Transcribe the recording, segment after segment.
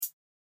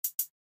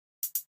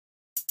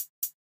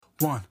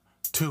1,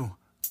 2,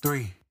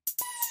 3.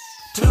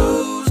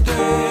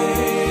 Tuesday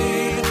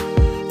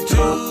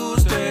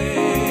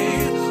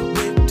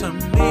with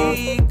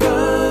Tamika.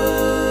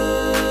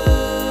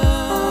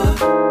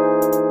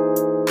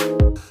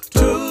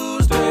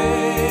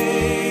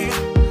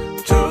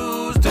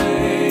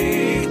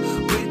 Tuesday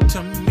with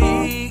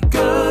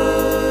Tamika.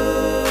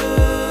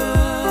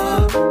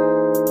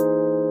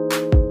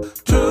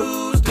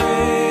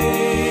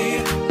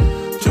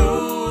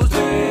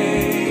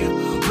 Tuesday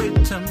with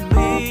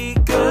Tamika.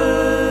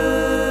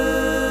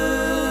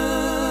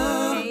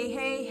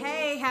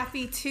 Hey,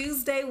 happy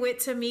Tuesday with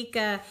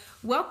Tamika.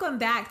 Welcome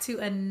back to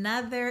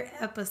another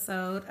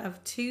episode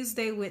of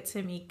Tuesday with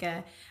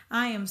Tamika.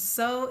 I am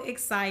so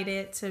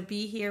excited to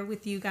be here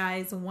with you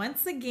guys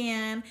once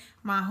again,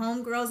 my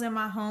homegirls and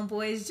my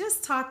homeboys,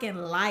 just talking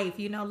life.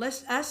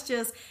 Us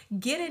just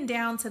getting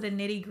down to the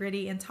nitty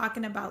gritty and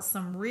talking about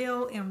some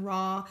real and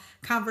raw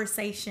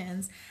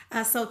conversations.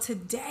 So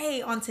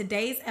today, on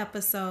today's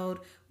episode,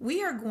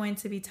 we are going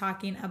to be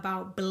talking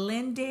about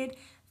blended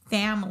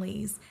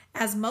families.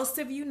 As most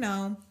of you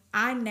know,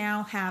 I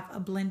now have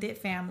a blended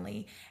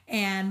family,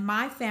 and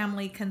my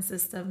family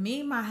consists of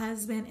me, my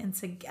husband, and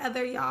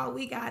together, y'all,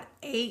 we got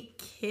 8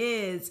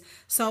 kids.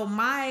 So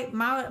my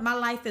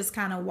life is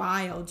kind of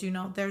wild.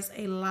 There's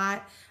a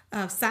lot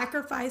of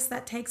sacrifice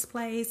that takes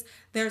place.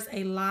 There's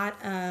a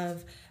lot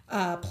of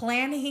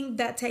planning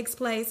that takes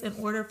place in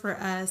order for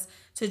us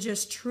to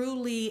just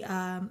truly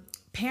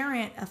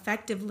parent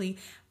effectively.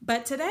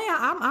 But today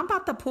I'm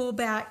about to pull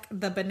back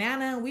the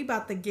banana. We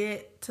about to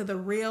get to the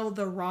real,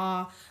 the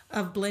raw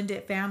of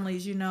blended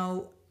families.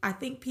 I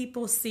think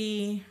people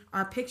see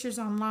our pictures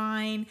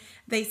online,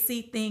 they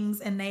see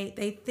things and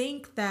they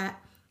think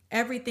that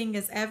everything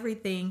is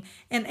everything.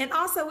 And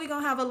also we're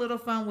going to have a little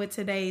fun with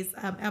today's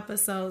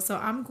episode. So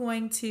I'm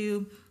going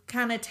to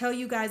kind of tell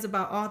you guys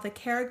about all the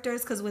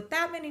characters, because with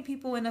that many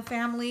people in a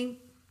family,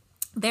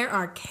 there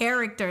are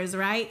characters,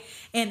 right?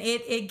 And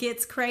it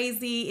gets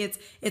crazy.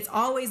 There's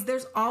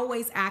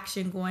always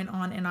action going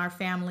on in our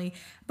family.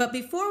 But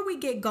before we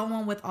get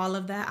going with all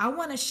of that, I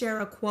want to share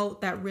a quote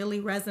that really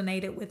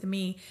resonated with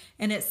me.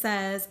 And it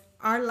says,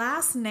 "Our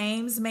last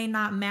names may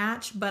not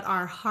match, but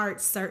our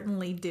hearts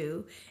certainly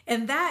do."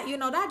 And that,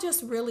 that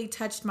just really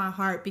touched my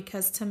heart,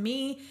 because to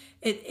me,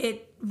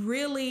 it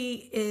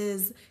really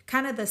is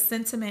kind of the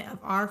sentiment of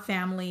our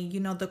family,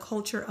 the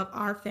culture of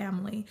our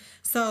family.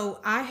 So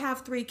I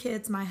have 3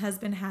 kids. My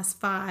husband has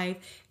 5.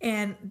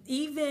 And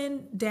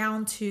even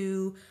down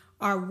to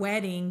our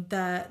wedding,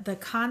 the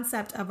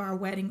concept of our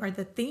wedding, or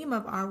the theme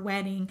of our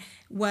wedding,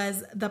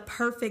 was the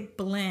perfect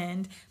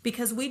blend,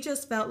 because we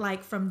just felt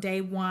like from day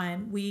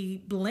one we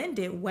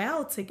blended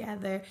well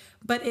together.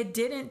 But it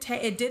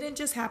didn't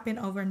just happen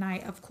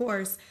overnight. Of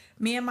course,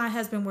 me and my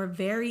husband were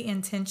very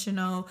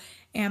intentional,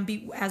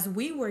 and as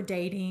we were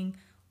dating,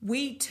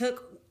 we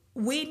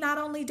not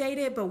only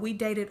dated, but we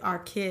dated our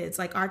kids.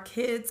 Like, our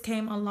kids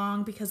came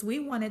along because we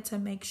wanted to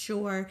make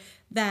sure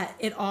that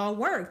it all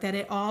worked, that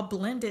it all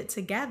blended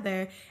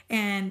together.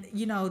 And,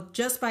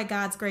 just by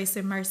God's grace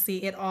and mercy,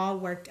 it all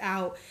worked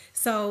out.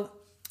 So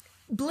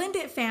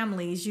blended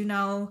families,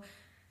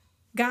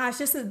 gosh,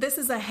 this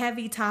is a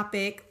heavy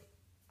topic,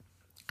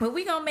 but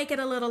we're going to make it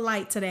a little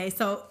light today.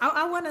 So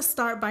I want to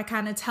start by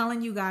kind of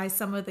telling you guys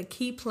some of the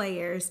key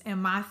players in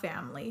my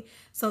family.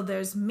 So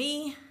there's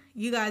me.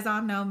 You guys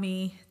all know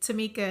me,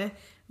 Tamika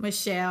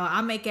Michelle.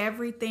 I make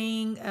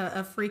everything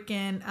a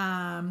freaking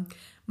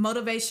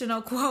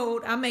motivational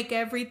quote. I make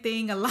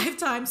everything a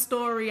lifetime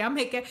story. I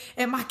make it,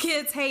 and my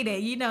kids hate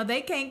it.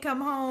 They can't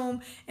come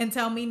home and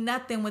tell me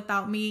nothing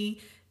without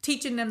me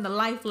teaching them the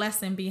life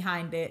lesson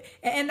behind it.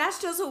 And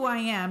that's just who I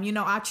am.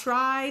 I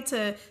try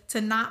to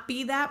not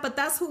be that, but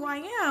that's who I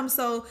am.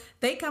 So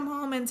they come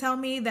home and tell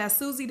me that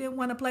Susie didn't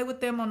want to play with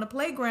them on the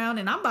playground,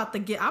 and I'm about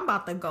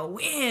to go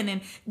in,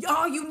 and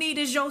all you need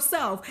is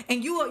yourself,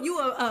 and you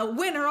a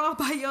winner all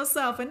by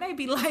yourself. And they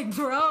be like,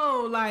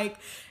 "Bro, like,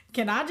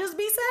 can I just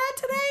be sad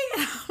today?"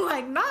 And I'm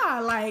like,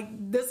 "Nah, like,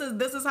 this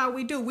is how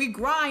we do. We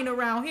grind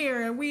around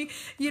here." And we,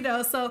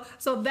 so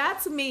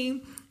that's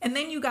me. And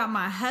then you got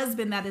my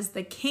husband, that is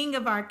the king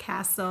of our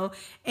castle.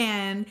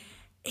 And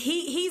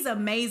he's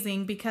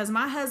amazing, because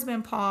my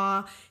husband,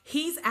 Paul,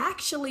 he's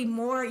actually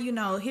more,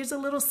 here's a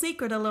little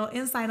secret, a little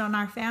insight on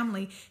our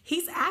family.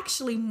 He's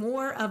actually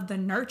more of the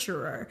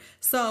nurturer.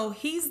 So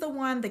he's the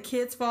one, the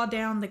kids fall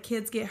down, the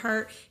kids get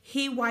hurt,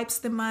 he wipes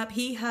them up,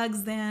 he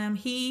hugs them,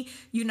 he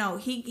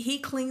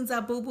cleans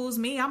up boo-boos.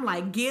 Me, I'm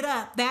like, "Get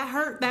up, that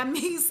hurt, that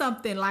means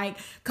something. Like,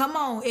 come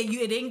on, it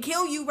didn't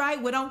kill you,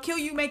 right? What don't kill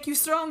you make you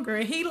stronger."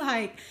 And he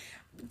like,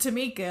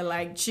 "Tamika,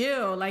 like,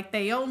 chill, like,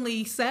 they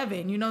only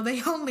 7,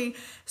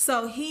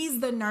 so he's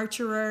the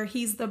nurturer.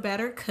 He's the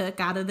better cook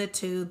out of the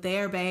 2.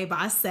 There, babe,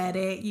 I said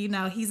it.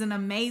 He's an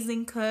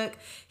amazing cook.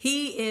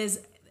 He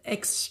is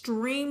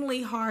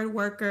extremely hard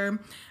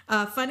worker.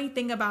 Funny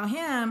thing about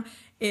him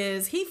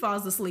is he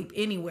falls asleep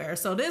anywhere.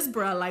 So this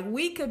bro, like,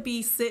 we could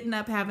be sitting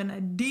up having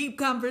a deep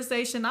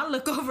conversation. I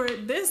look over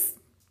at this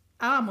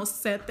I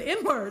almost said the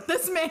N-word.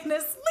 This man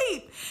is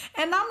asleep.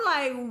 And I'm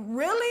like,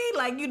 really?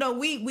 Like, you know,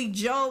 we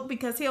joke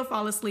because he'll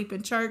fall asleep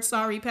in church.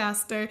 Sorry,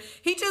 pastor.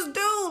 He just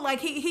do. Like,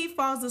 he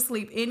falls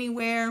asleep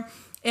anywhere.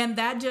 And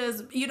that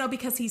just, you know,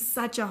 because he's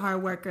such a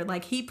hard worker.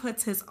 Like, he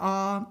puts his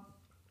all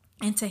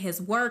into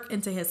his work,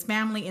 into his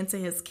family, into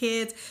his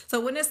kids. So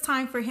when it's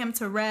time for him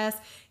to rest,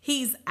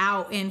 he's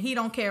out, and he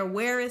don't care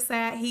where it's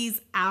at.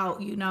 He's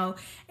out, you know,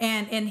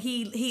 and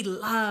he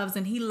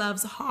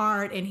loves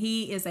hard, and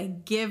he is a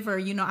giver.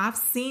 You know, I've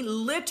seen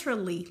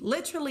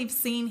literally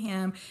seen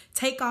him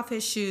take off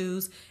his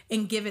shoes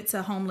and give it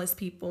to homeless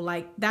people.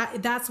 Like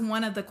that's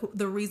one of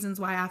the reasons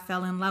why I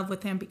fell in love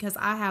with him, because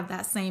I have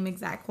that same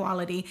exact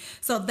quality.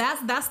 So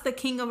that's the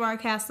king of our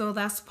castle.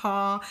 That's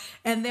Paul.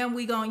 And then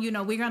we're going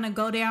to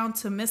go down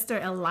to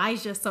Mr.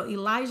 Elijah. So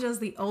Elijah's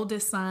the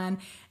oldest son.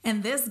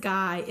 And this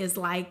guy is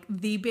like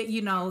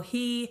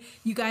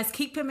you guys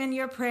keep him in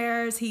your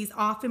prayers. He's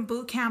off in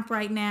boot camp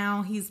right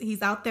now.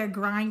 He's out there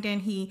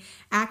grinding. He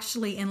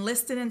actually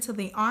enlisted into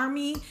the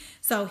army.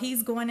 So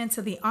he's going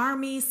into the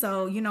army.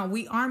 So, you know,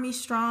 we army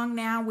strong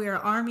now. We're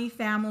an army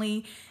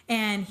family.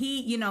 And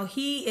he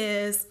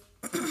is,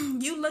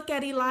 you look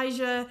at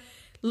Elijah,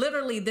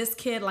 literally this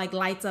kid like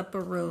lights up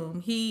a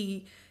room.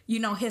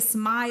 His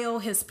smile,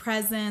 his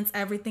presence,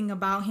 everything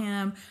about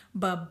him.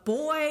 But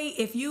boy,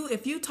 if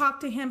you talk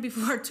to him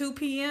before 2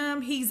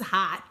 p.m., he's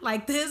hot.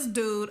 Like this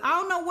dude, I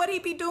don't know what he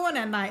be doing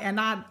at night. And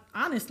I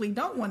honestly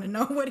don't want to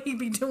know what he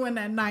be doing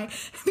at night,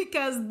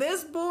 because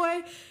this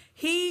boy,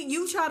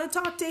 you try to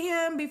talk to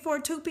him before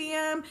 2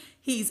 p.m.,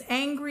 he's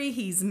angry,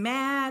 he's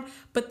mad.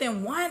 But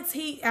then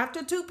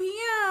after 2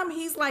 p.m.,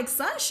 he's like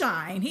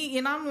sunshine.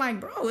 And I'm like,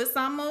 bro, it's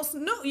almost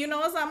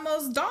it's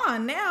almost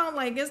dawn now.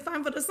 Like, it's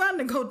time for the sun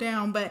to go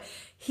down. But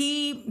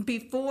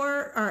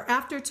before or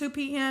after 2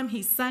 p.m.,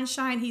 he's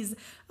sunshine. He's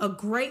a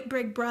great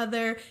big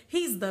brother.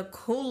 He's the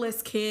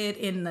coolest kid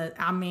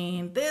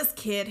this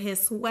kid, his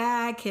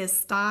swag, his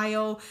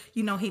style,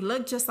 he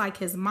looked just like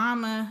his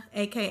mama,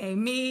 aka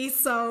me.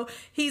 So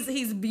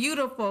he's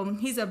beautiful.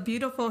 He's a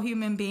beautiful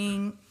human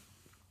being.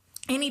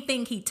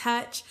 Anything he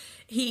touch,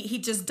 he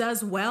just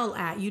does well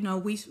at.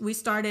 We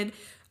started,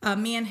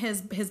 me and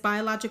his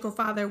biological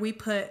father, we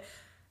put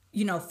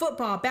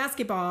football,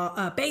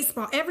 basketball,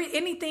 baseball,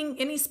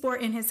 any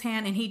sport in his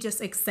hand, and he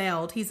just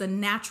excelled. He's a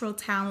natural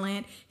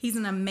talent. He's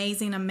an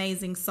amazing,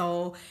 amazing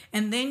soul.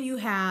 And then you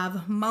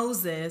have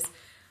Moses.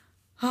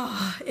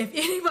 Oh, if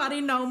anybody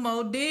know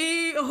Mo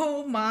D,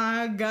 oh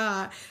my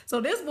God.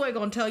 So this boy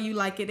gonna tell you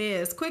like it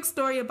is. Quick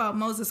story about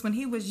Moses. When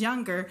he was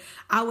younger,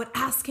 I would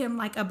ask him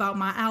like about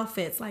my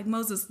outfits. Like,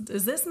 Moses,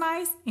 is this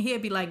nice? And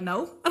he'd be like,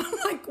 no. And I'm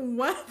like,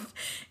 what?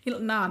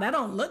 Nah, that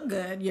don't look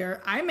good.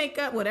 Your eye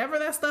makeup, whatever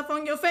that stuff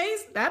on your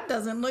face, that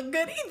doesn't look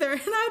good either.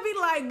 And I'd be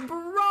like,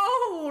 bro,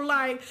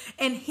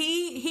 and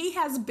he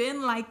has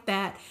been like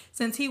that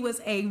since he was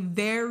a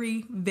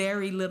very,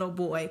 very little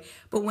boy.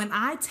 But when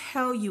I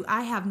tell you,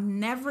 I have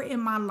never in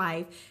my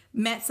life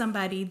met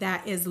somebody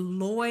that is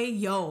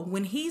loyal.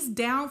 When he's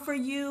down for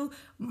you,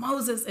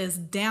 Moses is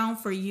down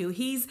for you.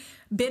 He's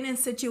been in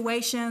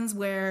situations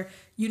where,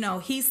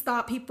 he's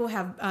thought people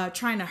have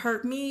trying to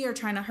hurt me or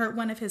trying to hurt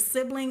one of his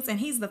siblings.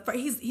 And he's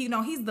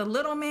the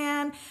little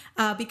man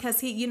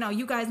because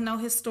you guys know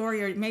his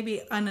story, or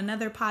maybe on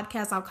another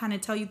podcast, I'll kind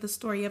of tell you the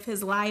story of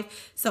his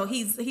life. So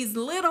he's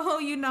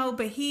little,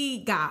 but he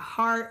got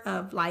heart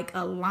of like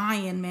a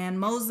lion, man.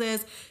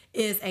 Moses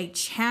is a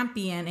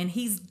champion, and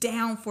he's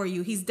down for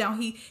you. He's down.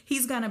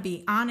 He's gonna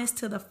be honest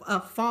to the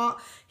fault.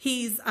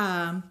 He's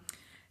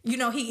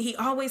he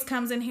always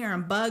comes in here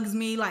and bugs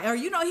me,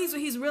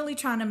 he's really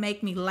trying to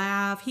make me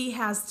laugh. He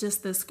has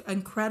just this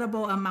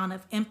incredible amount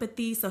of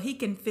empathy, so he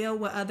can feel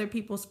what other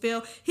people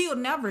feel. He'll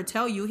never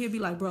tell you. He'll be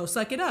like, bro,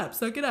 suck it up,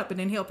 and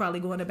then he'll probably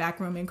go in the back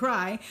room and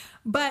cry.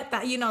 But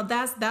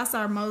that's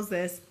our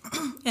Moses.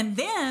 And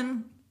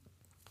then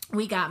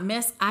we got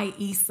Miss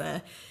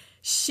Aisa.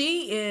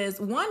 She is,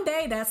 one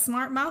day that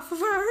smart mouth of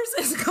hers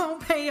is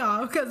going to pay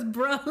off, because,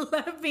 bro,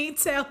 let me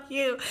tell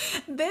you,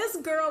 this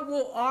girl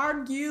will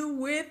argue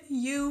with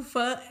you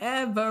for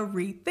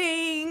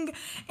everything.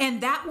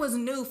 And that was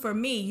new for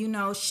me.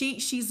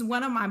 She's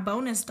one of my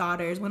bonus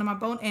daughters,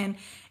 and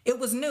it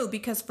was new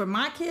because for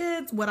my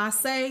kids, what I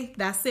say,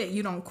 that's it.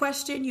 You don't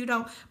question,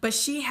 but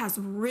she has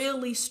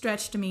really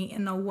stretched me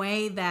in a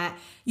way that,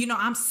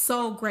 I'm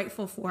so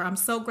grateful for. I'm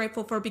so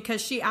grateful for,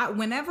 because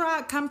whenever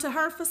I come to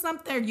her for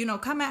something,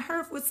 come at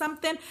her with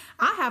something,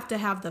 I have to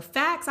have the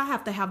facts. I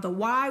have to have the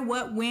why,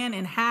 what, when,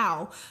 and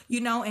how,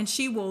 and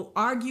she will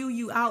argue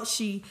you out.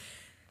 She's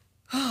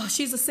a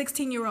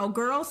 16-year-old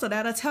girl, so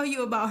that'll tell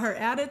you about her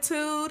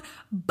attitude.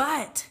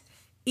 But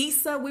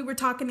Issa, we were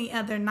talking the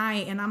other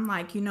night, and I'm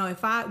like,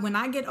 when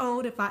I get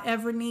old, if I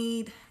ever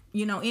need,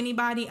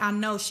 anybody, I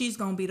know she's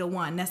going to be the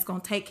one that's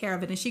going to take care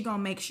of it. And she's going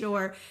to make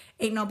sure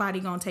ain't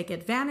nobody going to take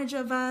advantage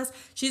of us.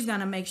 She's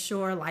going to make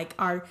sure like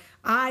our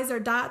I's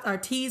are dots, our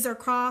T's are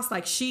crossed.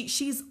 Like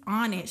she's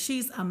on it.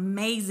 She's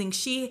amazing.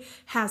 She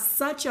has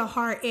such a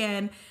heart.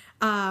 And,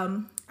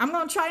 I'm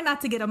going to try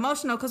not to get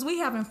emotional because we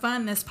having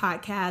fun this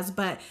podcast,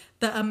 but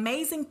the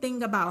amazing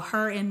thing about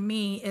her and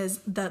me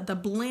is the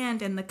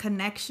blend and the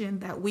connection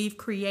that we've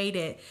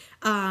created.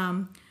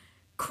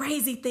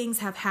 Crazy things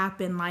have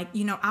happened. Like,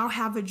 I'll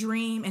have a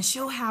dream and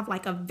she'll have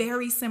like a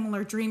very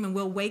similar dream, and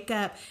we'll wake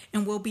up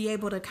and we'll be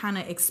able to kind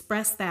of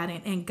express that.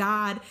 And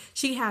God,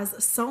 she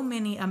has so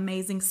many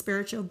amazing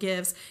spiritual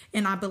gifts.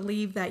 And I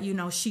believe that,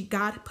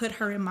 God put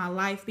her in my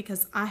life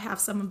because I have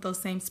some of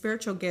those same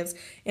spiritual gifts,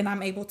 and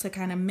I'm able to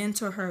kind of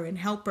mentor her and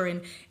help her.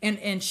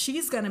 And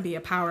she's going to be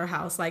a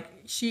powerhouse. Like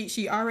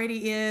she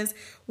already is.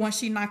 Once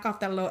she knock off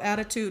that little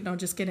attitude, no,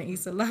 just kidding,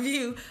 Issa, love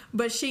you.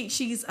 But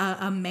she's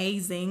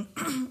amazing.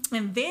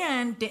 And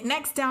then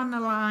next down the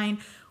line,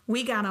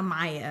 we got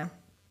Amaya.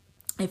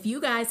 If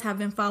you guys have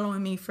been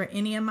following me for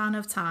any amount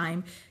of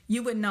time,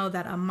 you would know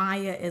that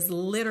Amaya is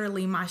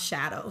literally my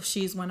shadow.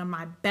 She's one of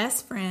my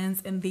best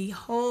friends in the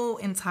whole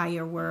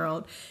entire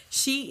world.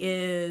 She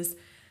is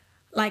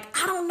like,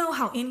 I don't know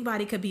how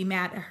anybody could be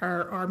mad at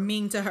her or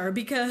mean to her,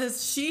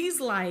 because she's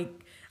like,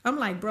 I'm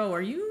like, bro,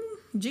 are you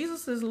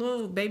Jesus's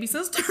little baby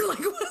sister? Like,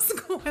 what's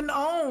going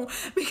on?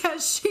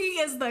 Because she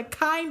is the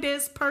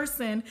kindest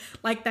person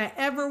like that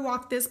ever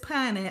walked this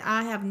planet.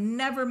 I have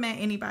never met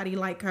anybody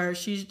like her.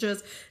 She's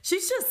just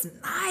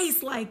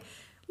nice, like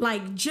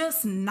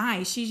just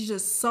nice. She's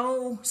just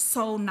so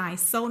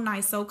nice,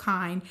 so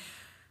kind.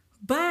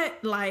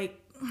 But like,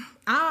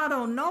 I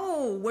don't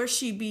know where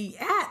she be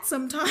at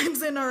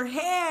sometimes in her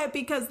head,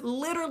 because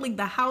literally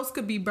the house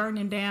could be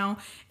burning down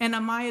and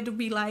Amaya to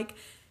be like,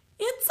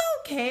 it's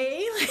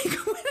okay. Like,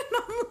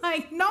 I'm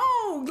like,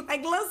 no,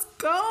 like, let's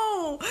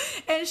go.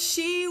 And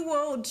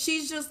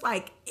she's just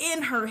like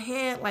in her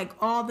head, like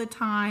all the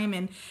time.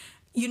 And,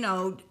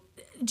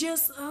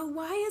 just,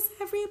 why is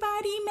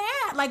everybody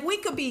mad? Like, we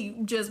could be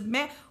just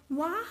mad.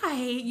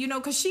 Why?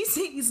 Because she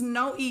sees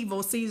no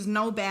evil, sees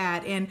no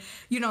bad. And,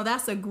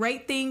 that's a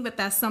great thing, but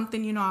that's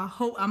something,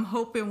 I'm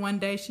hoping one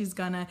day she's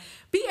gonna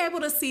be able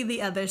to see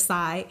the other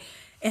side.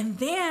 And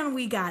then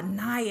we got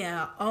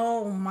Naya.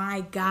 Oh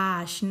my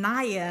gosh,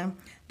 Naya.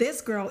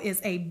 This girl is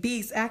a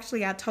beast.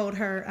 Actually, I told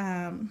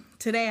her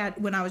today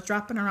when I was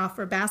dropping her off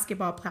for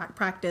basketball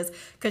practice,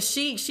 because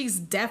she's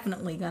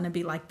definitely going to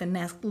be like the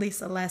next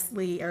Lisa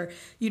Leslie, or,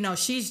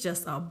 she's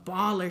just a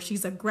baller.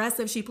 She's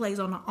aggressive. She plays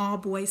on an all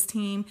boys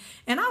team.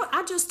 And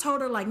I just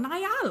told her, like,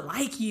 Naya, I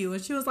like you.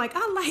 And she was like,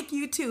 I like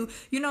you too.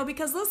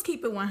 Because let's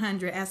keep it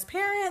 100. As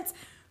parents,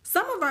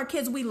 some of our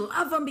kids, we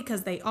love them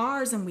because they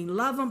ours and we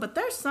love them. But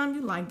there's some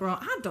you like, bro,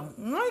 I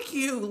don't like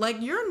you. Like,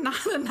 you're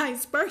not a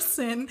nice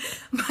person.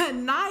 But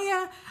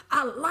Naya,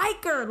 I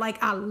like her.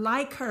 Like, I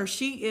like her.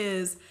 She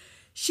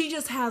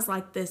just has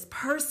like this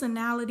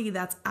personality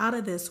that's out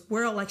of this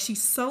world. Like,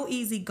 she's so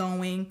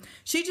easygoing.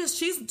 She's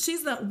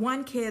the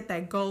one kid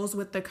that goes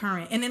with the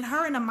current. And then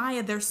her and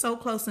Amaya, they're so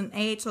close in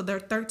age. So they're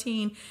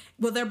 13.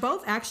 Well, they're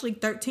both actually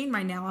 13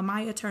 right now.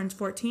 Amaya turns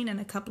 14 in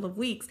a couple of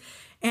weeks.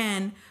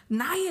 And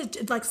Naya,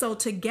 like, so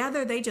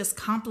together they just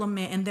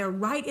complement, and they're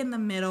right in the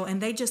middle,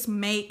 and they just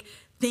make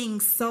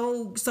things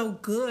so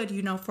good,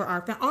 for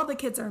our family. All the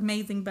kids are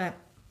amazing, but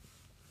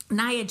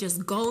Naya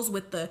just goes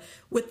with the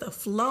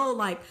flow.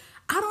 Like,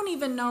 I don't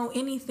even know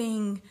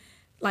anything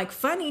like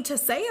funny to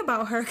say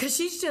about her, because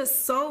she's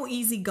just so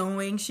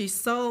easygoing. She's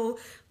so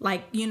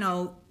like,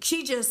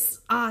 she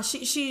just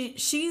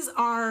she's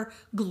our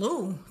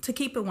glue, to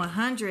keep it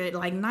 100.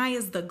 Like,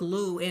 Naya's the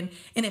glue, and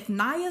if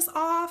Naya's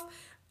off,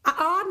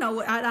 I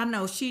know.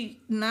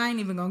 I ain't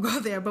even gonna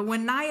go there. But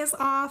when Naya's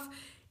off,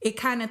 it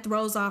kind of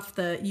throws off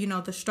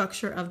the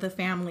structure of the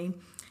family.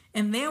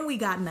 And then we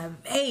got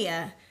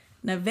Nevaeh.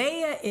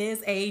 Nevaeh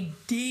is a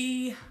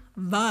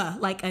diva,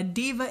 like a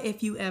diva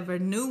if you ever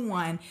knew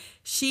one.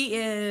 She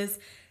is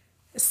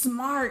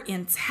smart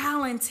and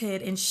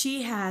talented, and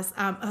she has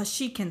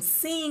she can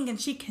sing and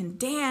she can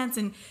dance,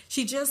 and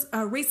she just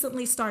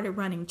recently started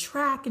running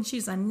track, and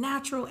she's a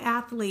natural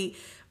athlete.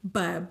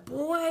 But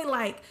boy,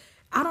 like,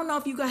 I don't know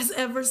if you guys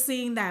ever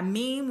seen that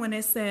meme when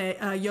it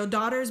said, your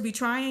daughters be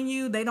trying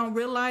you, they don't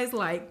realize,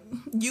 like,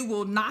 you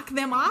will knock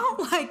them out.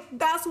 Like,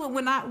 that's what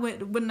with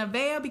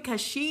Nevaeh,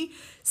 because she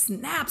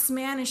snaps,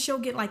 man, and she'll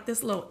get like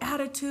this little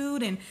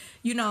attitude, and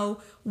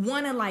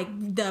one of like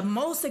the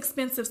most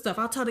expensive stuff.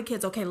 I'll tell the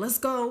kids, okay, let's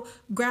go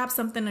grab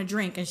something to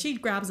drink, and she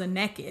grabs a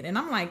Naked, and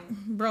I'm like,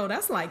 bro,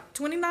 that's like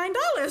 $29.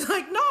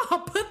 Like, no,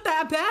 put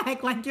that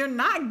back. Like, you're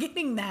not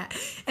getting that.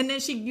 And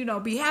then she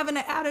be having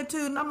an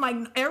attitude, and I'm like,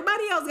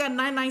 everybody else got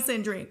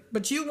 99-cent drink,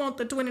 but you want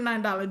the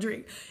 $29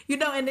 drink,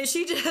 and then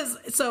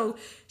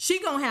she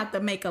gonna have to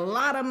make a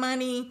lot of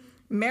money,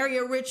 marry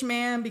a rich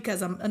man,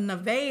 because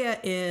Nevaeh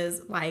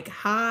is like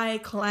high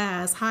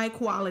class, high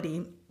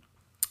quality.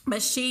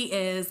 But she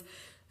is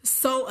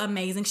so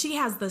amazing. She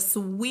has the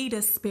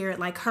sweetest spirit.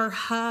 Like, her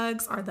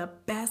hugs are the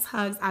best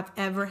hugs I've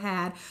ever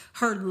had.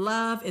 Her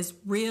love is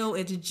real.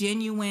 It's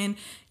genuine.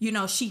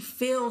 She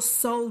feels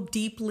so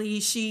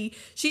deeply. She's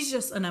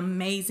just an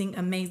amazing,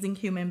 amazing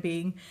human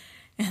being.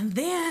 And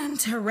then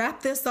to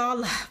wrap this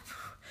all up,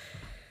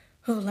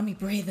 let me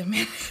breathe a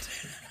minute.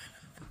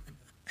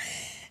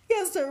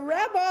 Yes, to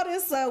wrap all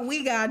this up,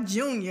 we got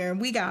Junior.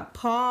 We got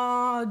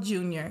Paul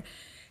Jr.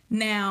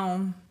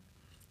 Now,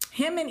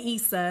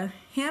 Issa,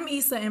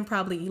 and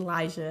probably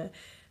Elijah,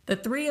 the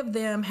three of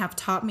them have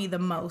taught me the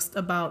most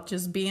about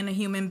just being a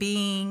human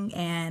being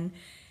and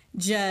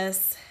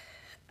just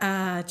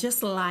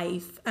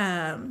life.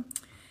 And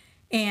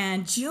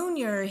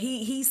Junior,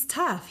 he's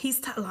tough. He's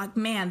tough. Like,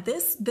 man,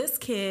 this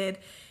kid,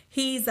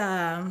 he's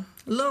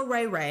Lil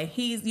Ray Ray.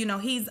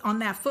 He's on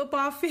that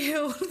football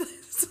field.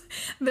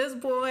 This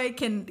boy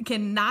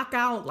can knock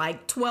out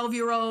like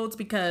 12-year-olds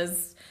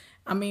because,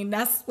 I mean,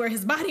 that's where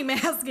his body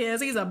mass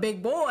is. He's a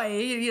big boy.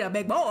 He's a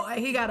big boy.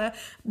 He got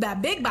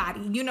that big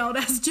body.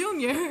 That's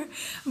Junior.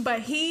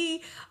 But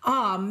he's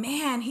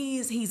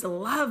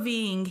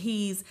loving.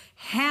 He's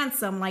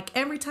handsome. Like,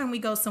 every time we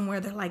go somewhere,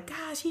 they're like,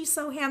 gosh, he's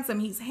so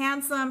handsome. He's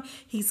handsome.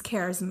 He's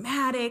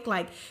charismatic.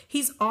 Like,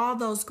 he's all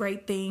those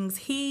great things.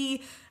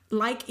 He,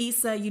 like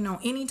Issa,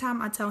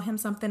 anytime I tell him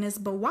something is,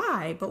 but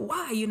why?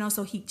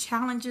 So he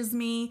challenges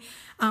me.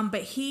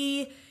 But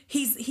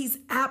he's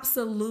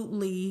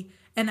absolutely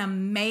an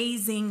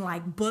amazing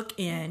like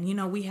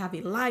bookend. We have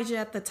Elijah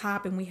at the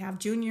top and we have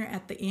Junior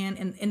at the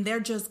end, and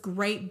they're just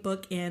great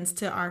bookends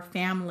to our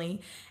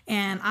family.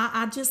 And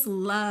I just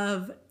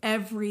love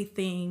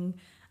everything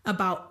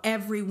about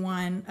every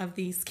one of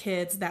these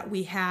kids that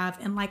we have.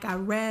 And like I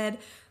read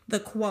the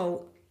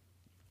quote,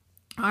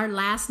 our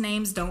last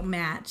names don't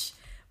match,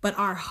 but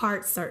our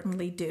hearts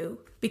certainly do.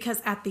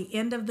 Because at the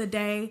end of the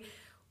day,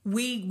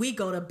 we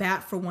go to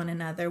bat for one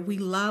another. We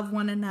love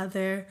one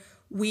another.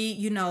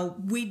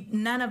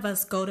 None of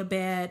us go to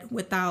bed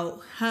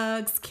without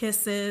hugs,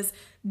 kisses,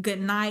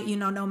 good night,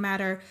 no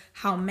matter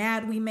how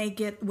mad we may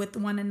get with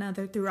one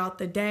another throughout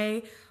the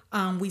day.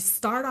 We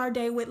start our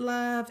day with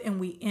love and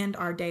we end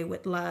our day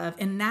with love.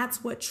 And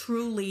that's what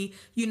truly,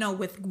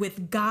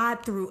 with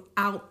God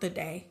throughout the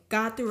day.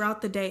 God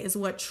throughout the day is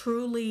what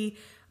truly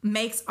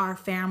makes our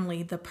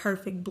family the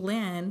perfect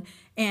blend.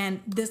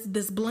 And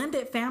this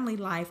blended family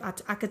life,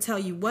 I could tell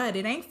you what,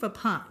 it ain't for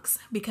punks,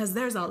 because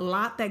there's a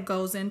lot that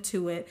goes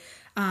into it.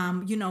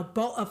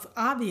 Both of,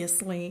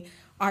 obviously,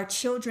 our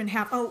children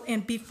have,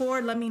 and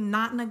before, let me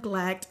not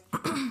neglect,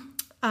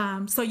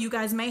 so you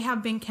guys may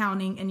have been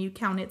counting and you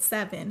counted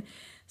 7.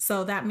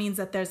 So that means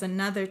that there's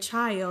another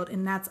child,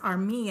 and that's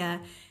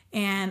Armia.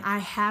 And I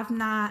have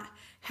not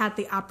had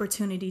the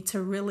opportunity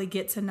to really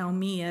get to know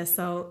Mia.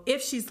 So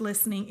if she's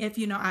listening,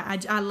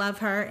 I love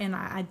her, and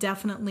I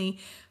definitely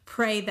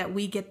pray that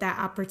we get that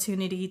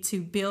opportunity to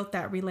build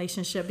that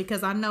relationship,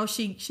 because I know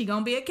she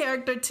gonna be a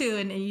character too,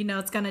 and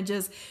it's gonna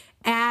just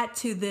add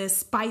to this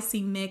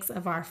spicy mix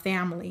of our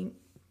family.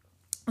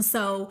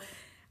 So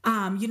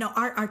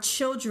our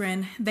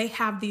children, they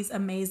have these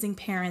amazing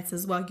parents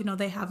as well.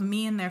 They have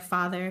me and their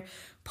father,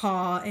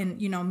 Paul, and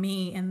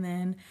me, and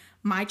then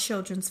my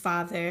children's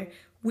father.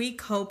 We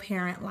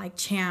co-parent like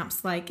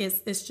champs. Like,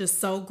 it's just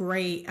so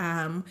great.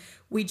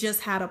 We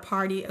just had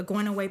a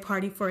going away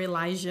party for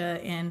Elijah,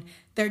 and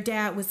their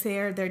dad was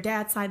there, their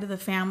dad's side of the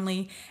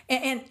family.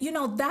 And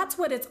that's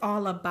what it's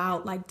all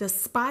about. Like,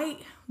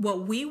 despite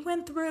what we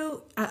went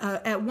through,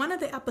 at one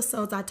of the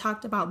episodes, I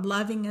talked about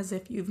loving as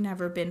if you've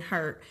never been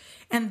hurt.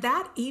 And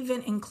that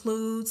even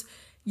includes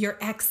your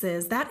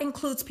exes. That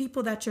includes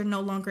people that you're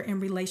no longer in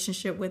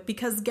relationship with.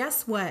 Because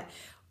guess what?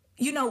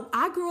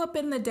 I grew up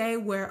in the day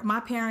where my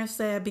parents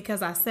said,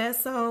 because I said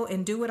so,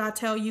 and do what I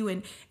tell you,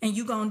 and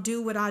you gonna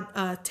do what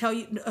I tell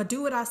you,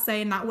 do what I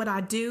say, not what I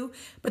do.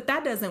 But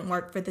that doesn't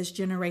work for this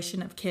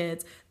generation of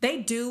kids.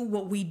 They do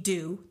what we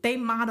do. They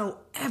model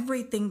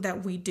everything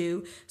that we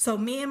do. So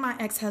me and my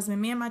ex-husband,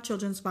 me and my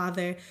children's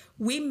father,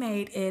 we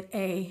made it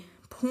a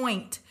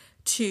point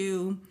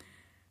to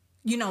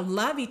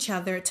love each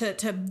other, to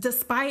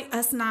despite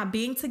us not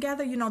being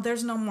together,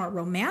 there's no more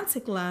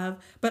romantic love,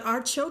 but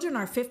our children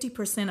are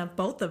 50% of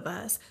both of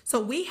us. So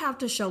we have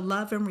to show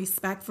love and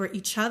respect for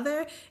each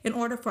other in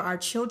order for our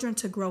children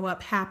to grow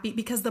up happy,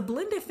 because the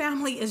blended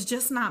family is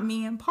just not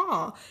me and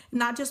Paul,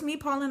 not just me,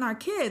 Paul, and our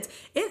kids.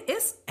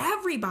 It's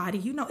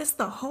everybody, it's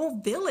the whole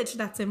village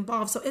that's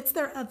involved. So it's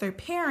their other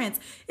parents,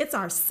 it's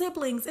our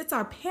siblings, it's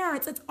our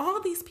parents, it's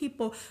all these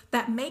people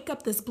that make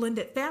up this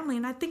blended family.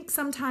 And I think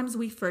sometimes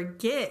we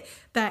forget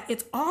that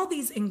it's all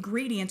these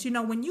ingredients.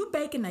 When you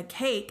baking a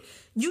cake,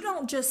 you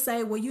don't just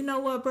say, well, you know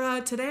what,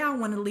 bro, today I don't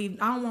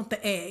want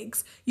the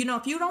eggs.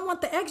 If you don't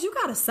want the eggs, you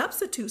got to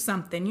substitute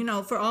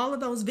something. For all of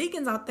those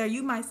vegans out there,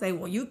 you might say,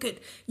 well, you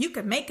could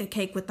make a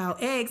cake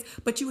without eggs,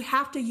 but you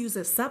have to use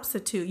a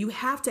substitute. You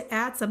have to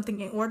add something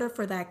in order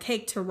for that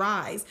cake to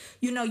rise.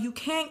 You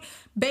can't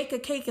bake a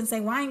cake and say,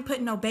 well, I ain't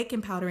putting no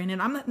baking powder in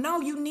it.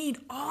 No, you need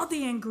all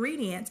the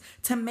ingredients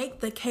to make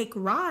the cake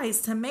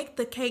rise, to make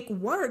the cake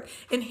work.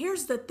 And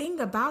here's the thing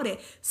about it.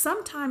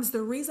 Sometimes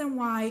the reason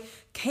why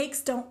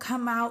cakes don't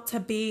come out to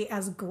be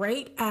as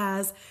great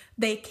as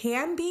they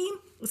can be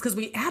is because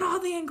we add all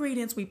the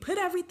ingredients, we put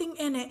everything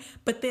in it,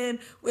 but then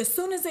as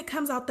soon as it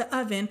comes out the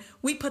oven,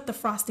 we put the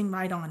frosting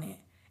right on it,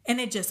 and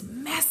it just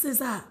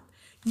messes up.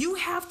 You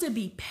have to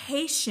be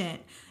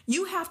patient.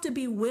 You have to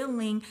be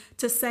willing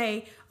to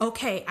say,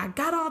 okay, I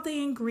got all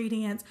the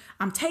ingredients.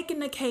 I'm taking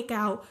the cake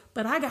out,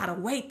 but I got to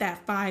wait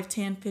that 5,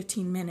 10,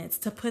 15 minutes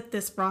to put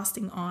this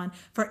frosting on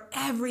for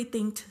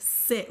everything to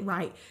sit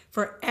right,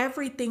 for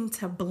everything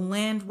to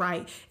blend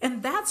right.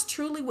 And that's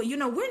truly what,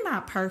 we're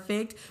not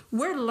perfect.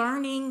 We're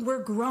learning,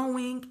 we're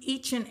growing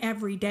each and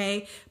every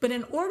day. But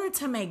in order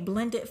to make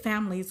blended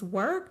families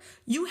work,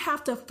 you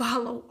have to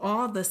follow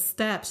all the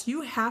steps.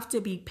 You have to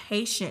be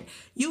patient.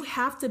 You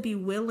have to be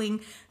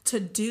willing to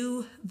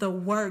do the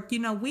work.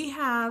 We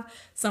have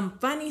some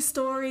funny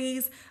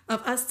stories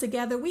of us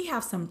together. We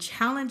have some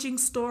challenging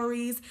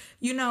stories,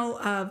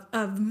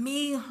 of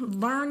me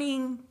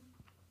learning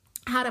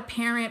how to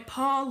parent,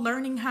 Paul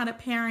learning how to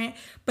parent.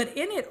 But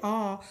in it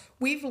all,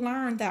 we've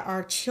learned that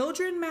our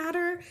children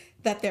matter,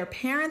 that their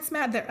parents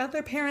matter, their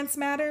other parents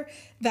matter,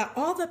 that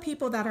all the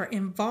people that are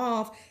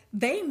involved,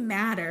 they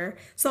matter.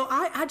 So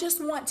I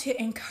just want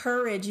to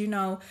encourage,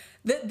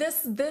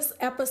 this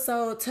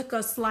episode took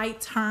a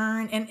slight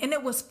turn and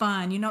it was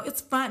fun.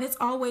 It's fun. It's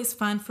always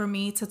fun for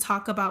me to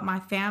talk about my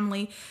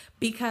family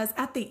because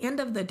at the end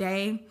of the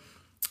day,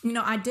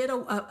 I did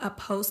a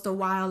post a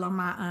while on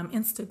my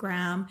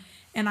Instagram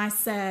and I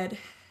said,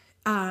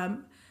 I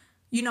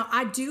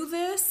do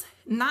this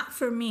not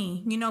for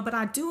me, but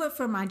I do it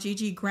for my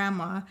Gigi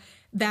grandma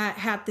that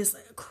had this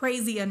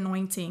crazy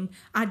anointing.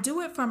 I do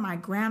it for my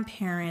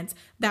grandparents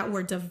that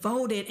were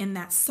devoted and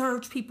that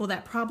served people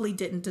that probably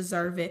didn't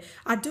deserve it.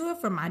 I do it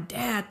for my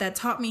dad that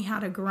taught me how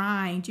to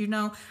grind.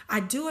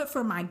 I do it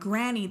for my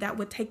granny that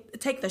would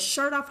take the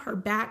shirt off her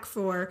back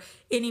for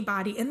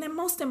anybody. And then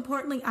most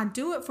importantly, I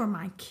do it for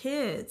my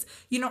kids.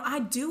 I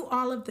do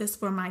all of this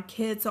for my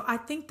kids. So I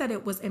think that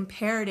it was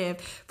imperative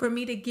for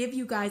me to give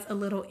you guys a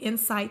little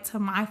insight to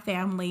my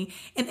family.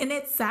 And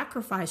it's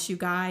sacrifice, you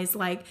guys,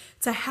 like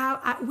to have,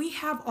 we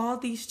have all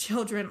these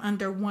children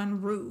under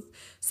one roof.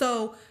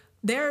 So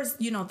there's,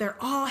 they're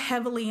all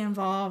heavily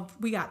involved.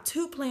 We got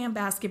 2 playing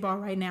basketball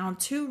right now,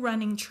 2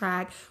 running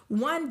track,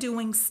 1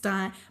 doing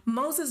stunt.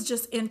 Moses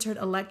just entered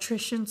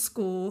electrician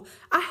school.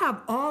 I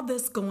have all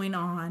this going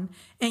on.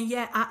 And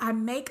yet I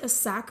make a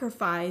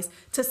sacrifice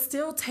to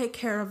still take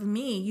care of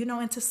me,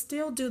 and to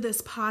still do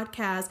this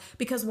podcast.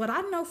 Because what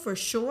I know for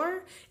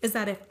sure is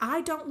that if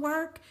I don't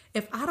work,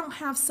 if I don't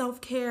have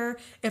self-care,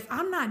 if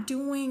I'm not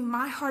doing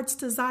my heart's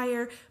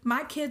desire,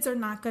 my kids are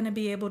not going to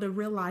be able to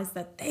realize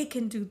that they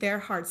can do their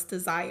heart's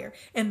desire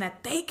and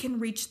that they can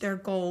reach their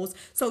goals.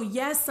 So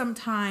yes,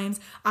 sometimes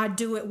I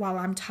do it while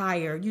I'm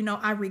tired.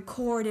 I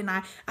record and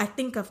I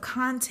think of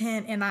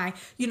content and I,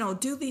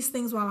 do these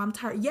things while I'm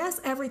tired.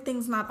 Yes,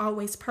 everything's not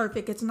always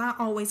perfect. It's not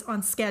always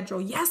on schedule.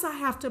 Yes, I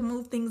have to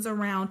move things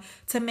around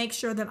to make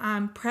sure that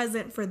I'm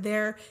present for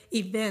their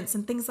events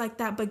and things like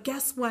that. But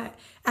guess what?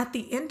 At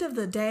the end of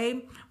the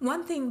day,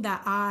 one thing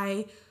that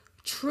I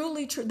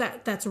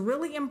that's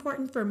really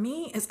important for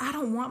me is I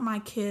don't want my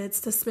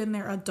kids to spend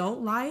their adult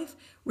life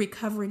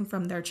recovering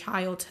from their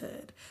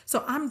childhood.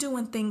 So I'm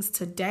doing things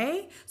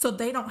today so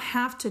they don't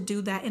have to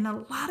do that. And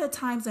a lot of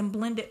times in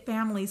blended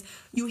families,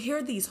 you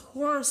hear these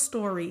horror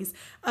stories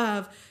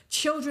of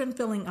children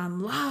feeling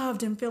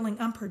unloved and feeling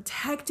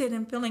unprotected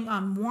and feeling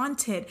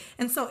unwanted.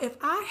 And so if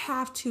I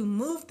have to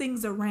move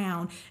things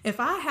around, if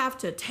I have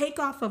to take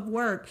off of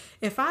work,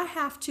 if I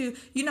have to,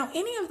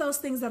 any of those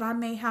things that I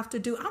may have to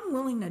do, I'm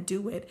willing to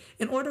do it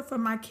in order for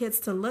my kids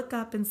to look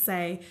up and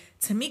say,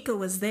 Tamika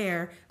was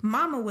there,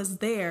 Mama was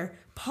there,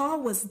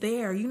 Paul was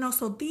there,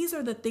 so these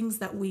are the things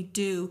that we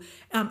do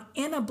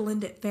in a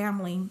blended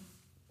family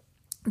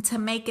to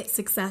make it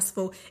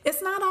successful.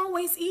 It's not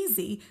always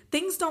easy.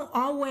 Things don't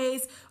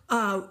always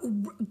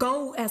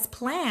go as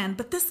planned,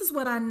 but this is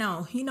what I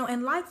know.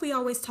 In life, we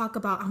always talk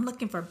about, I'm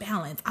looking for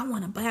balance. I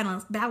want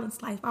a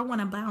balanced life. I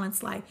want a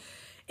balanced life.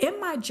 In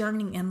my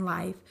journey in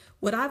life,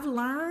 what I've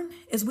learned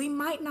is we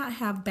might not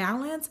have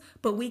balance,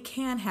 but we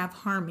can have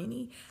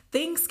harmony.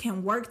 Things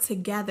can work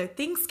together.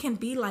 Things can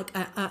be like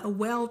a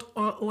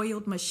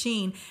well-oiled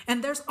machine.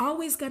 And there's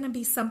always going to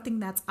be something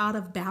that's out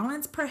of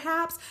balance,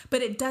 perhaps,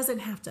 but it doesn't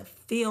have to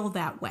feel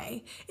that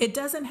way. It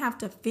doesn't have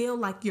to feel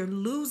like you're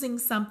losing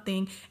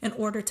something in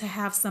order to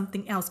have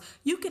something else.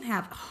 You can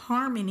have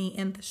harmony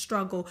in the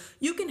struggle.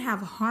 You can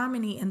have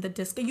harmony in the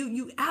disco.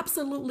 You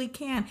absolutely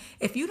can.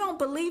 If you don't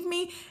believe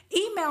me,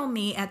 email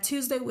me at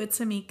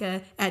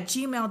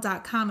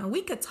tuesdaywithtamika@gmail.com and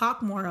we could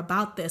talk more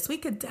about this. We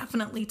could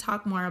definitely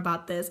talk more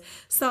about this.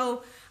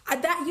 So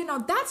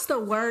that's the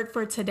word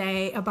for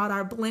today about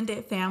our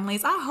blended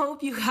families. I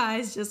hope you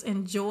guys just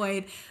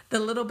enjoyed the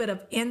little bit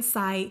of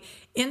insight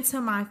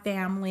into my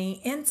family,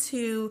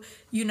 into,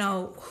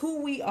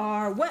 who we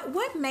are,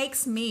 what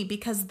makes me,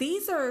 because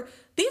these are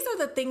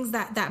the things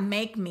that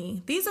make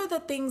me. These are the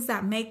things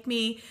that make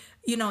me,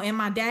 in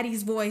my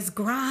daddy's voice,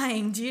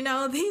 grind. These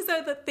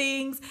are the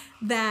things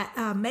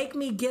that make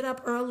me get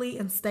up early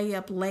and stay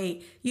up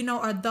late.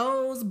 Are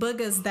those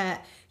boogers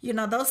that,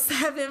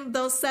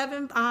 those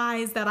seven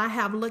eyes that I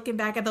have looking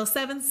back at those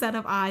 7 set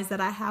of eyes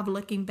that I have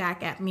looking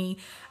back at me.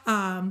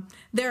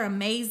 They're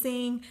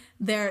amazing.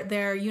 They're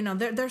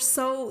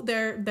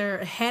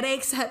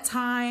headaches at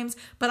times,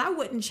 but I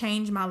wouldn't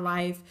change my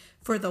life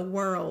for the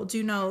world.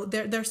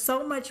 There's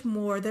so much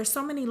more. There's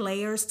so many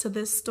layers to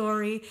this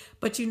story,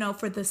 but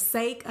for the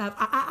sake of,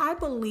 I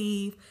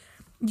believe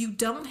you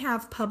don't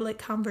have public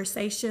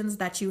conversations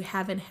that you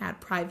haven't had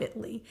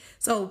privately.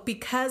 So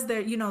because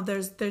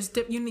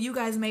you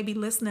guys may be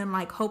listening,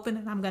 like hoping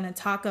that I'm going to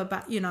talk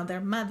about, their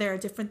mother or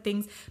different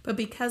things, but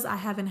because I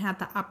haven't had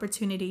the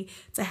opportunity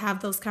to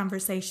have those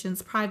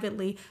conversations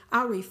privately,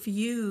 I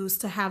refuse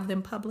to have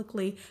them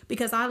publicly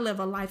because I live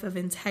a life of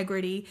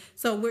integrity.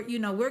 So we're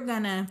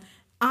going to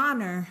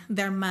honor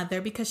their mother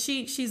because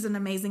she's an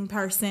amazing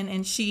person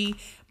and she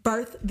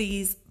birthed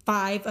these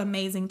 5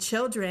 amazing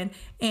children.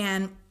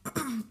 And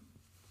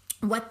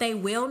what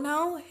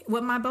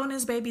my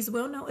bonus babies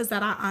will know is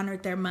that I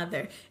honored their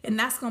mother, and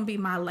that's going to be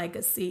my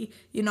legacy.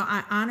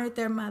 I honored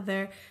their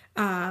mother,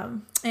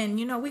 and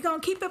we're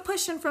going to keep it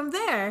pushing from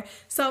there.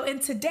 So in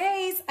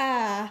today's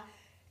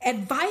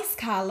advice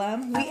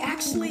column, we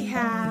actually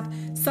have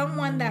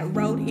someone that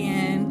wrote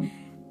in,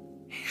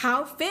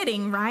 how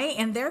fitting, right?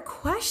 And their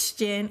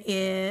question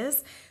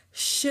is,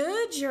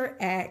 should your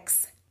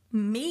ex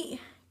meet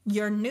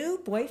your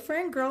new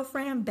boyfriend,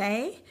 girlfriend,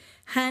 bae,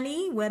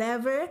 honey,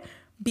 whatever,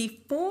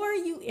 before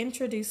you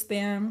introduce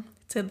them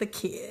to the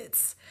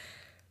kids?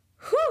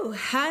 Whew,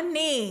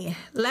 honey,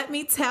 let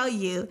me tell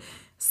you.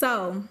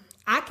 So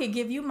I could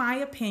give you my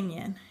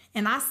opinion,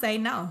 and I say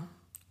no.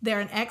 They're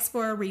an ex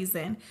for a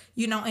reason,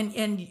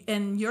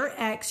 and your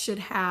ex should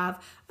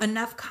have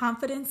enough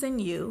confidence in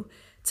you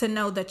to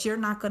know that you're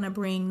not going to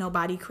bring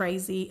nobody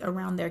crazy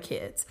around their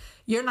kids.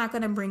 You're not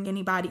going to bring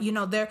anybody,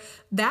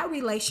 that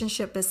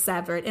relationship is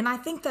severed. And I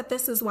think that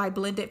this is why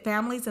blended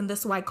families and this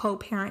is why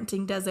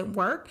co-parenting doesn't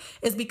work,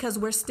 is because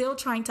we're still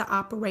trying to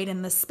operate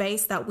in the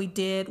space that we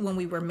did when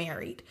we were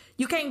married.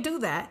 You can't do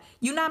that.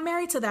 You're not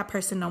married to that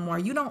person no more.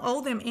 You don't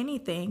owe them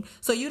anything.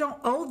 So you don't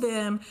owe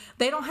them.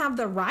 They don't have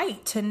the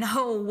right to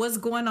know what's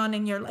going on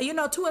in your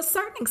life, to a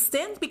certain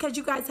extent, because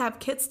you guys have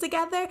kids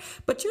together,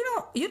 but you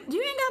ain't got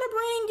to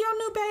bring your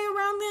new bae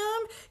around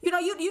them.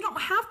 You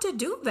don't have to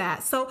do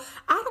that. So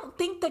I don't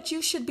think that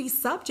you should be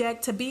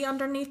subject to be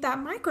underneath that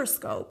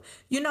microscope.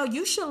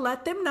 You should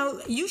let them know.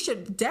 You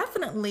should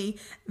definitely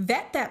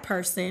vet that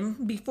person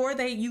before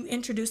you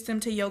introduce them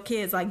to your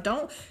kids. Like,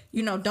 don't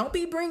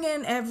be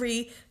bringing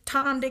every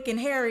Tom, Dick, and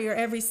Harry or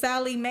every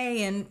Sally,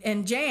 Mae,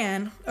 and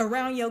Jan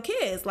around your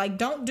kids. Like,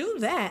 don't do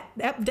that.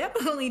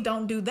 Definitely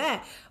don't do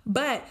that.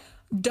 But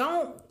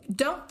don't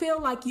feel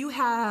like you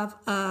have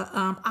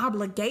a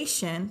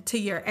obligation to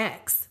your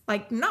ex.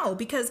 Like, no,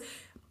 because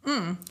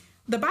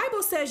the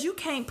Bible says you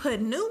can't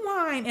put new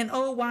wine in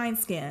old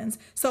wineskins.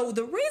 So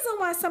the reason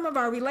why some of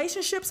our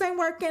relationships ain't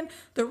working,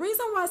 the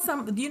reason why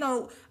some,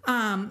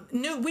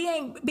 we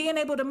ain't being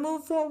able to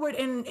move forward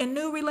in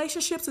new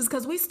relationships is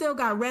because we still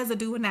got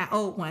residue in that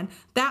old one.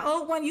 That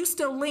old one, you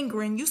still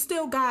lingering. You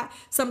still got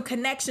some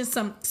connection,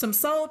 some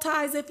soul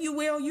ties, if you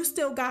will. You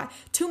still got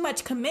too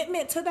much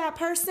commitment to that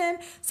person.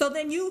 So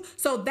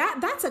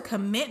that's a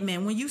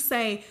commitment when you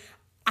say,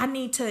 I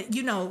need to,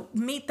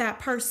 meet that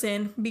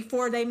person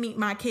before they meet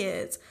my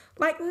kids.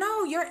 Like,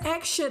 no, your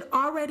ex should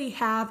already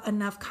have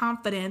enough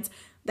confidence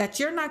that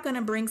you're not going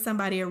to bring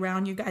somebody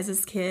around you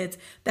guys' kids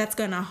that's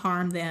going to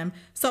harm them.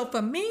 So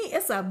for me,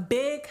 it's a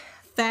big,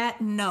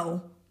 fat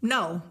no.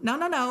 No, no,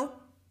 no, no,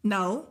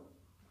 no,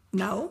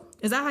 no.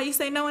 Is that how you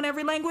say no in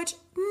every language?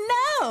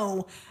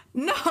 No,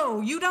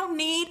 you don't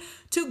need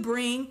to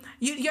bring,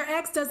 your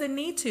ex doesn't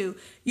need to.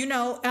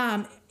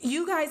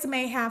 You guys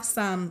may have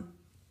some.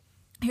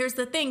 Here's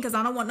the thing, because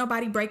I don't want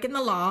nobody breaking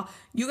the law.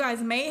 You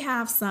guys may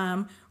have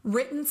some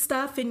written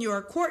stuff in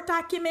your court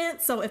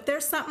documents. So if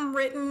there's something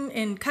written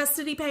in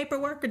custody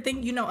paperwork or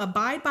thing,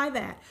 abide by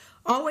that.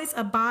 Always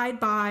abide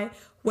by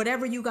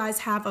whatever you guys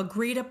have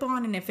agreed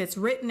upon. And if it's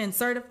written and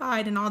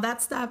certified and all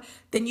that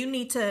stuff, then you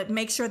need to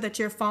make sure that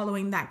you're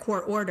following that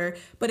court order.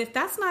 But if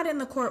that's not in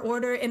the court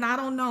order, and I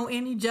don't know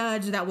any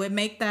judge that would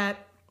make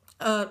that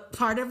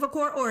part of a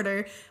court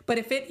order, but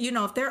if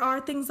there are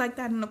things like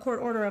that in the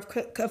court order,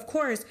 of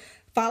course,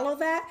 follow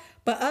that,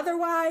 but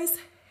otherwise,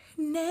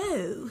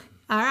 no.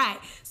 All right,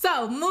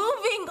 so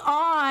moving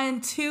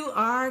on to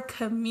our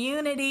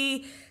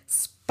community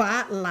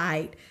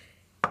spotlight.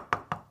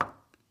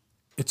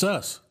 It's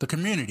us, the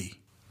community.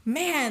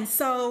 Man,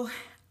 so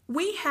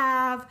we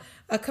have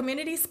a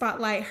community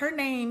spotlight. Her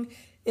name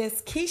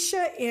is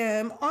Keisha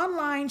M.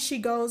 Online, she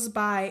goes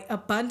by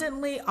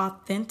Abundantly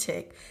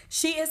Authentic.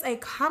 She is a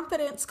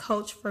confidence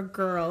coach for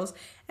girls,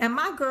 And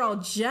my girl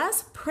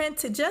just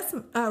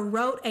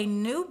wrote a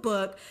new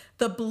book,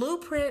 The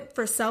Blueprint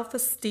for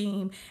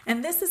Self-Esteem.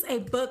 And this is a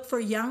book for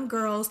young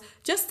girls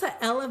just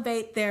to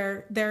elevate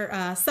their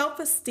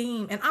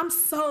self-esteem. And I'm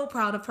so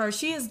proud of her.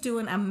 She is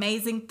doing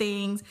amazing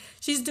things.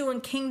 She's doing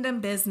kingdom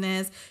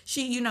business.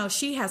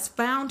 She has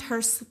found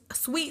her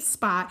sweet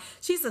spot.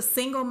 She's a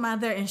single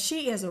mother and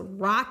she is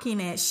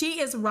rocking it. She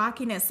is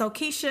rocking it. So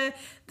Keisha,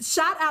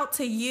 shout out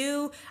to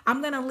you.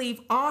 I'm going to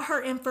leave all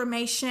her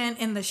information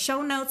in the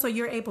show notes so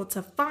you're able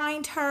to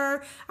find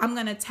her. I'm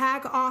going to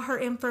tag all her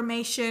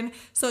information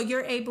so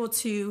you're able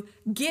to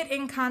get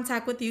in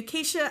contact with you.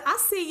 Keisha, I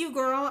see you,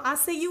 girl. I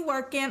see you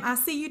working. I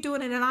see you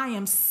doing it, and I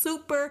am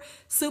super,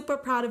 super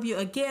proud of you.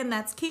 Again,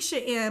 that's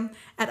Keisha M.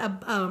 at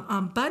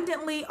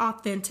Abundantly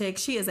Authentic.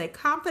 She is a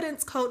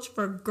confidence coach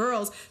for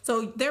girls.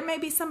 So there may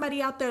be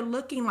somebody out there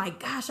looking like,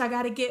 gosh,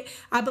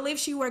 I believe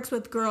she works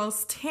with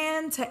girls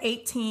 10 to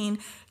 18.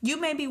 You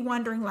may be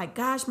wondering like,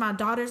 gosh, my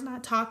daughter's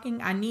not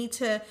talking. I need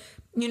to,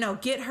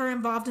 get her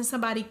involved in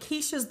somebody.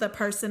 Keisha's the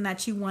person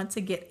that you want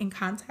to get in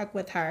contact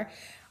with her.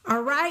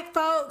 All right,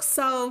 folks.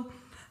 So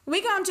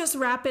we're going to just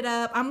wrap it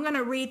up. I'm going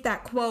to read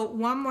that quote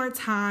one more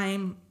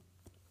time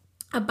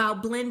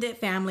about blended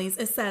families.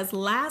 It says, the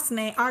last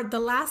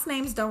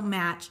names don't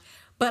match,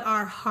 but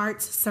our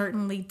hearts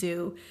certainly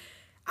do.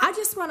 I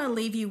just want to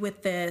leave you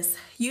with this.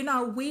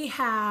 We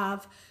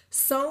have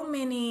so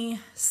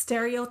many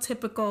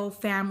stereotypical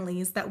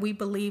families that we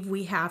believe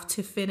we have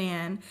to fit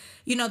in,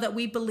 that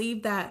we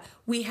believe that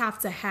we have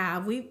to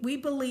have. We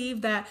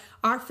believe that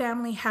our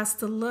family has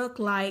to look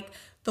like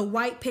the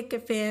white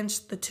picket fence,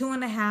 the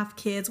 2.5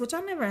 kids, which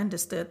I never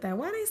understood that.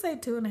 Why do they say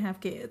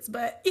 2.5 kids?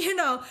 But,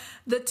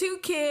 the 2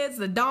 kids,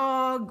 the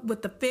dog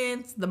with the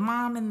fence, the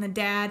mom and the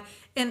dad.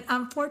 And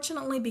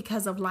unfortunately,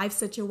 because of life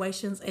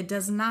situations, it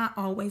does not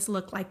always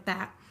look like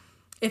that.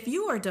 If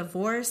you are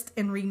divorced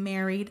and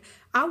remarried,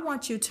 I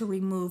want you to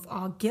remove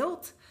all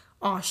guilt,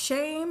 all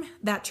shame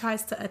that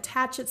tries to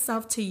attach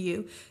itself to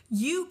you.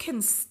 You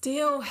can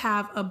still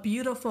have a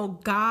beautiful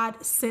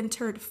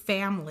God-centered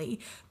family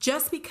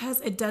just because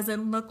it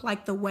doesn't look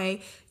like the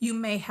way you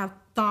may have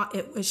thought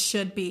it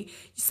should be.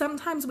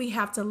 Sometimes we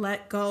have to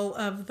let go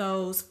of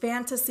those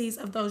fantasies,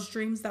 of those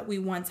dreams that we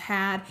once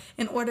had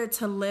in order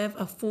to live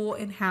a full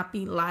and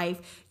happy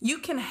life. You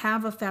can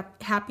have a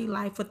happy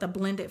life with a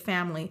blended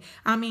family.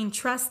 I mean,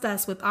 trust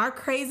us, with our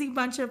crazy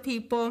bunch of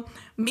people,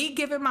 me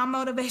giving my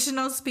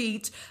motivational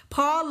speech,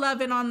 Paul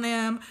loving on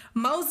them,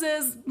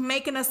 Moses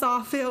making us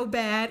all feel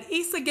bad,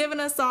 Issa giving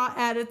us all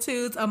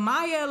attitudes,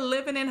 Amaya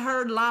living in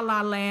her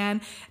la-la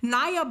land,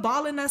 Naya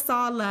balling us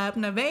all up,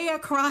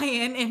 Nevaeh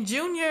crying, and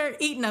Junior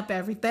eating up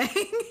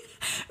everything,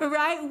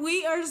 right?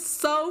 We are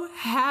so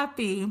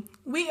happy.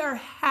 We are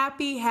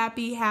happy,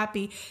 happy,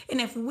 happy. And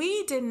if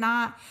we did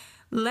not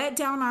let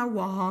down our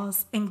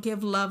walls and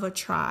give love a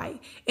try,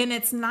 and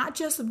it's not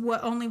just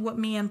only what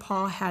me and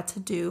Paul had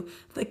to do,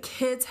 the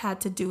kids had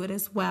to do it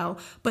as well,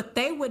 but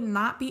they would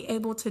not be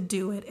able to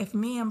do it if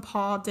me and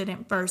Paul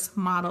didn't first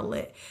model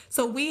it.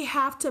 So we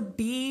have to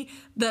be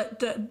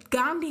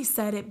Gandhi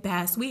said it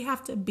best, we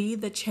have to be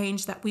the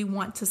change that we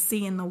want to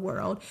see in the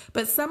world.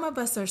 But some of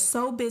us are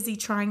so busy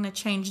trying to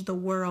change the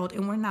world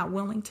and we're not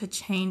willing to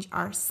change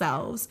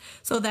ourselves.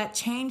 So that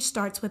change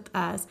starts with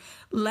us.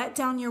 Let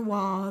down your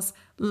walls,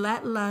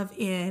 let love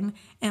in,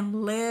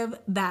 and live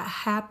that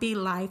happy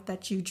life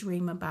that you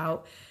dream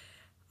about.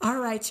 All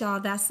right,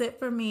 y'all, that's it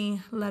for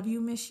me. Love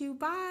you, miss you.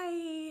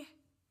 Bye.